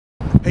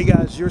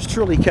guys, yours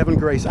truly, Kevin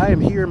Grace. I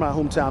am here in my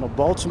hometown of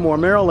Baltimore,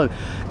 Maryland.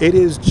 It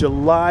is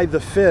July the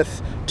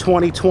 5th,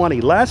 2020.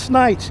 Last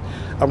night,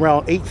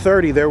 around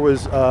 8:30, there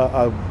was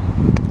a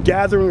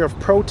gathering of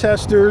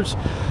protesters,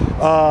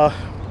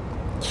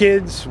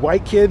 kids,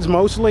 white kids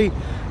mostly,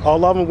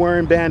 all of them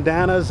wearing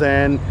bandanas,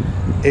 and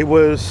it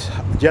was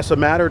just a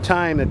matter of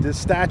time that this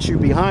statue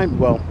behind,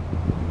 well,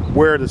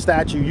 where the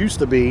statue used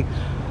to be,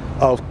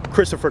 of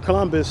Christopher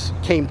Columbus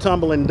came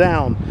tumbling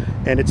down,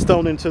 and it's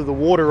thrown into the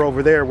water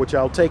over there, which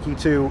I'll take you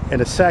to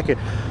in a second.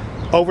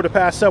 Over the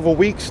past several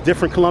weeks,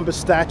 different Columbus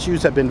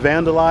statues have been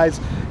vandalized.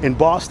 In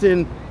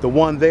Boston, the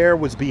one there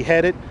was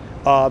beheaded.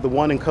 The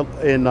one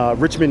in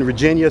Richmond,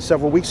 Virginia,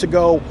 several weeks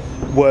ago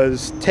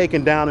was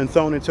taken down and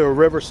thrown into a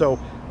river. So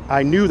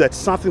I knew that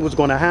something was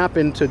going to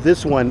happen to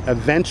this one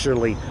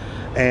eventually,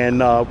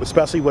 and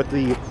especially with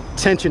the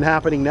tension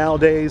happening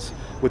nowadays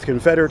with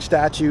Confederate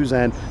statues,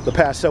 and the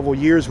past several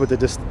years with the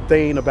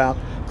disdain about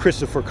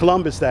Christopher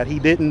Columbus, that he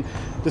didn't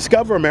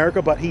discover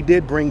America, but he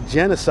did bring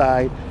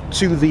genocide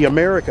to the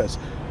Americas.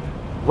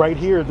 Right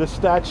here, this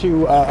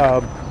statue,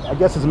 I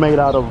guess it's made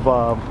out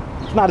of,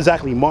 it's not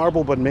exactly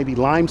marble, but maybe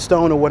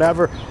limestone or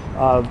whatever.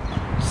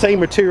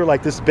 Same material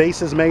like this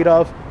base is made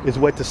of is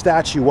what the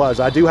statue was.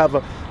 I do have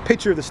a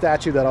picture of the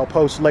statue that I'll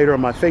post later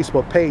on my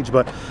Facebook page,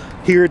 but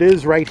here it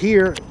is right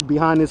here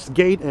behind this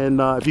gate. And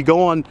if you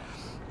go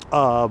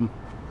on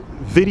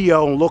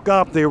video and look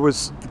up, there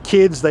was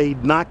kids, they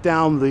knocked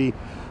down the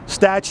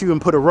statue and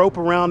put a rope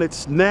around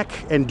its neck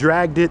and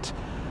dragged it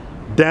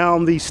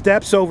down these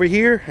steps over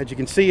here. As you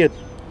can see, it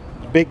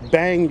big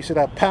bang, you see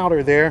that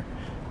powder there,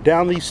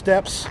 down these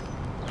steps,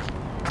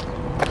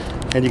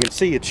 and you can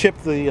see it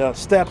chipped the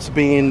steps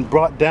being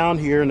brought down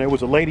here. And there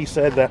was a lady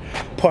said that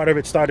part of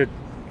it started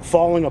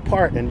falling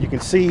apart, and you can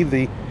see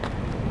the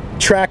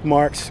track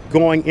marks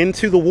going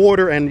into the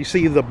water, and you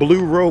see the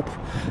blue rope,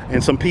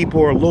 and some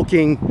people are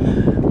looking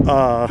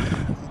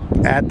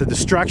at the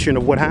destruction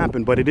of what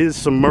happened, but it is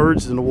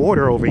submerged in the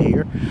water over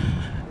here,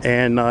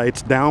 and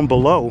it's down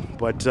below.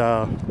 But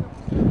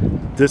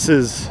this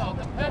is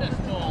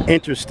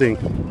interesting.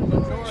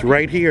 It's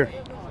right here.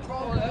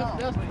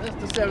 That's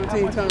the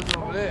 17 tons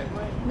over there.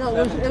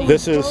 No,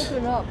 this is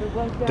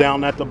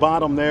down at the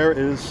bottom. There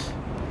is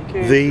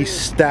the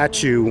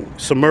statue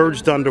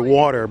submerged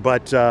underwater.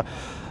 But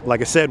like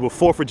I said, with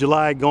 4th of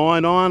July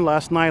going on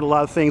last night, a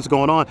lot of things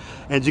going on,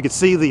 and you can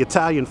see the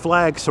Italian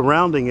flag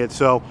surrounding it.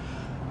 So,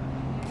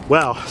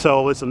 well,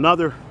 so it's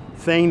another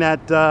thing that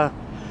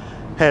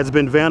has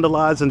been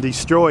vandalized and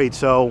destroyed.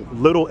 So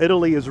Little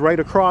Italy is right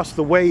across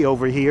the way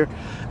over here,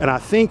 and I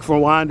think,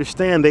 from what I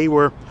understand, they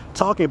were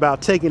talking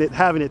about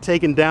having it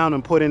taken down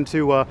and put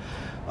into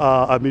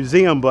a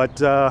museum,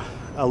 but a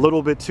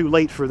little bit too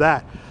late for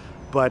that.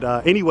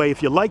 But anyway,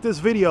 if you like this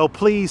video,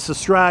 please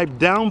subscribe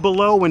down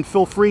below and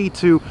feel free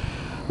to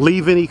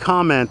leave any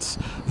comments.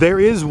 There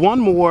is one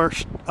more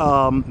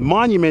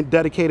monument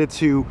dedicated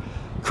to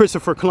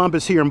Christopher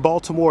Columbus here in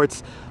Baltimore.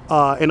 It's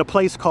in a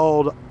place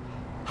called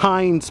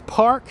Hines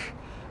Park,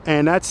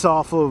 and that's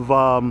off of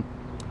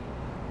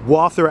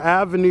Walther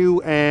Avenue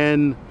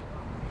and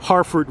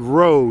Harford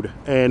Road.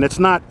 And it's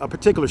not a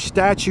particular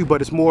statue,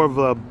 but it's more of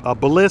a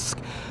obelisk.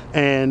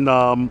 And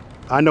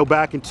I know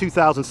back in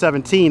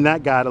 2017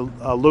 that got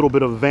a little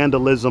bit of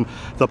vandalism.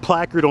 The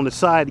placard on the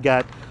side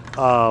got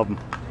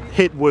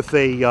hit with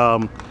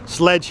a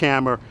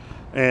sledgehammer,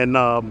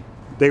 and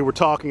they were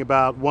talking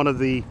about one of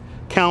the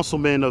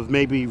councilmen of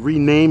maybe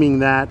renaming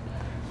that,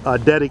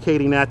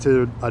 dedicating that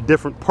to a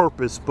different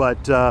purpose.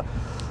 But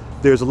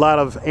there's a lot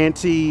of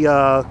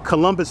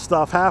anti-Columbus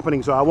stuff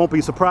happening, so I won't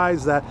be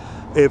surprised that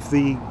if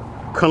the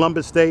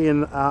Columbus Day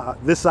in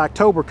this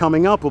October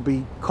coming up will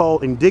be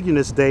called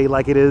Indigenous Day,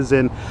 like it is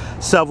in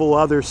several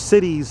other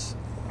cities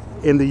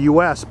in the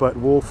US, but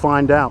we'll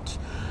find out.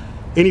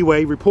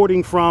 Anyway,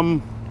 reporting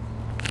from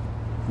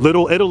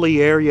Little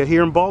Italy area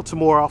here in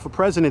Baltimore off of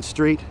President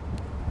Street,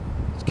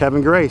 it's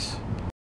Kevin Grace.